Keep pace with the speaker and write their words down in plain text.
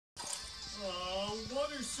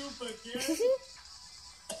Water soup again?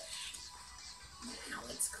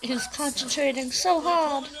 He's concentrating so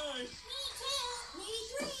hard.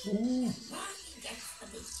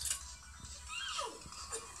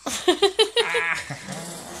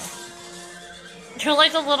 You're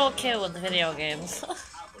like a little kid with video games.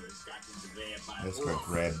 I just got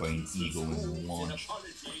grabbed by an eagle and launched.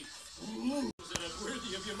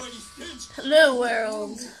 Hello,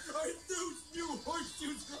 world.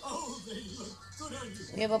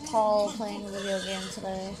 We have a Paul playing a video game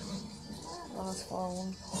today on his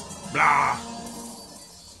phone. Blah!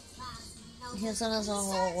 He's in his own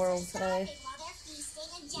little world today.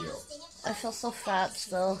 I feel so fat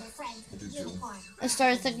still. I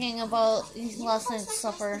started thinking about last night's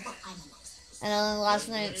supper. And then last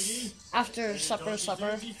night's after supper.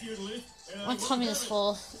 My tummy is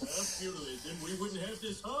full.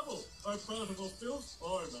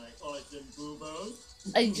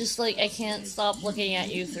 I can't stop looking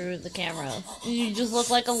at you through the camera. You just look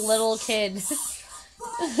like a little kid. Mom,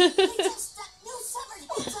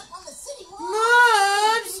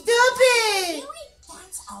 stop it!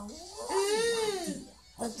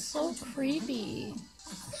 That's so creepy.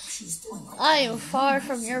 I am far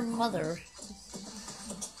from your mother.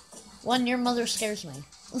 One, your mother scares me.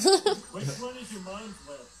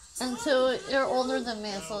 And two, you're older than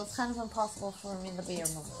me, so it's kind of impossible for me to be your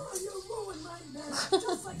mother.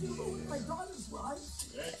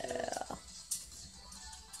 Yeah.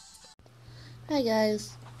 Hi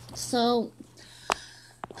guys. So,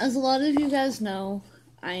 as a lot of you guys know,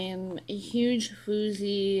 I am a huge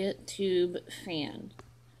Fouseytube fan.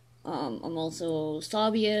 I'm also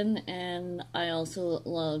Sabian, and I also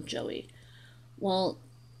love Joey. Well,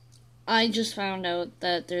 I just found out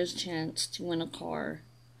that there's a chance to win a car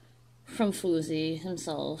from Fousey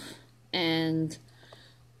himself, and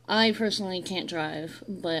I personally can't drive,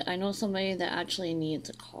 but I know somebody that actually needs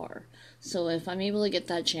a car. So if I'm able to get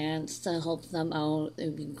that chance to help them out, it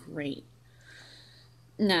would be great.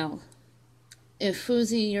 Now, if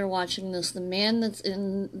Fousey, you're watching this, the man that's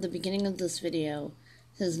in the beginning of this video,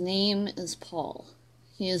 his name is Paul.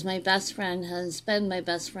 He is my best friend, has been my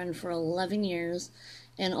best friend for 11 years,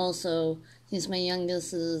 and also, he's my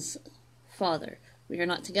youngest's father. We are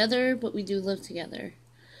not together, but we do live together.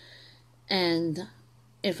 And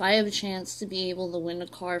if I have a chance to be able to win a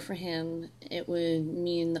car for him, it would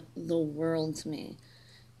mean the world to me.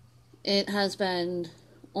 It has been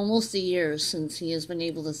almost a year since he has been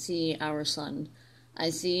able to see our son. I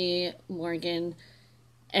see Morgan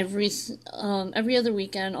every other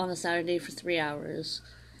weekend on a Saturday for 3 hours.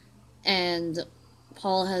 And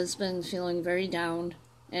Paul has been feeling very down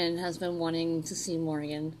and has been wanting to see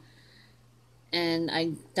Morgan. And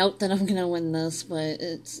I doubt that I'm gonna win this, but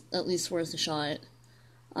it's at least worth a shot.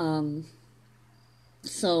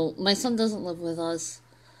 So, my son doesn't live with us.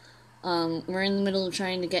 We're in the middle of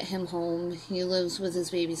trying to get him home. He lives with his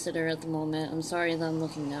babysitter at the moment. I'm sorry that I'm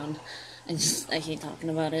looking down. I hate talking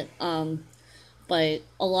about it. But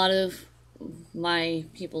a lot of my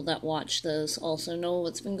people that watch this also know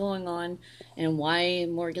what's been going on and why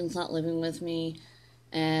Morgan's not living with me.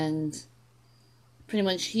 And pretty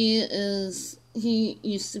much he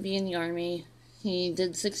used to be in the army. He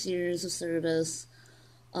did 6 years of service.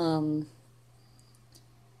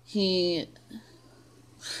 He's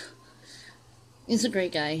a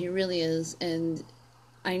great guy, he really is, and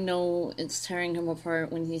I know it's tearing him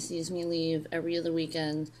apart when he sees me leave every other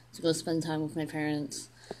weekend to go spend time with my parents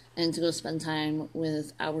and to go spend time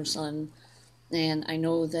with our son. And I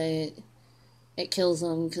know that it kills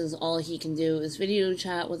him because all he can do is video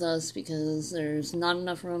chat with us because there's not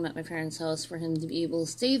enough room at my parents' house for him to be able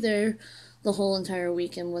to stay there the whole entire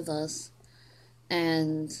weekend with us.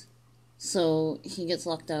 And so he gets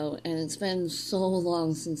locked out, and it's been so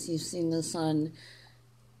long since he's seen the sun,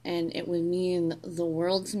 and it would mean the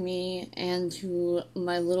world to me and to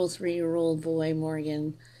my little 3-year-old boy,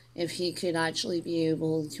 Morgan, if he could actually be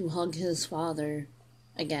able to hug his father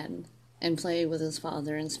again and play with his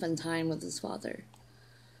father and spend time with his father.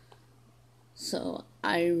 So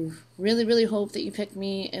I really, really hope that you pick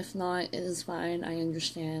me. If not, it is fine. I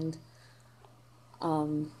understand.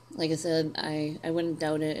 Like I said, I wouldn't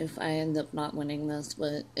doubt it if I end up not winning this,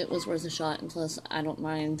 but it was worth a shot, and plus, I don't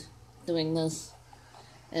mind doing this.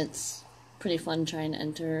 It's pretty fun trying to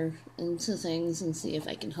enter into things and see if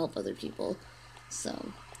I can help other people.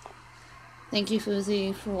 So, thank you,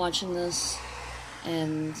 Fousey, for watching this,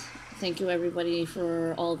 and thank you, everybody,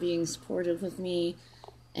 for all being supportive with me.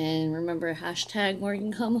 And remember, hashtag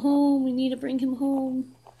Morgan come home. We need to bring him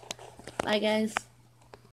home. Bye, guys.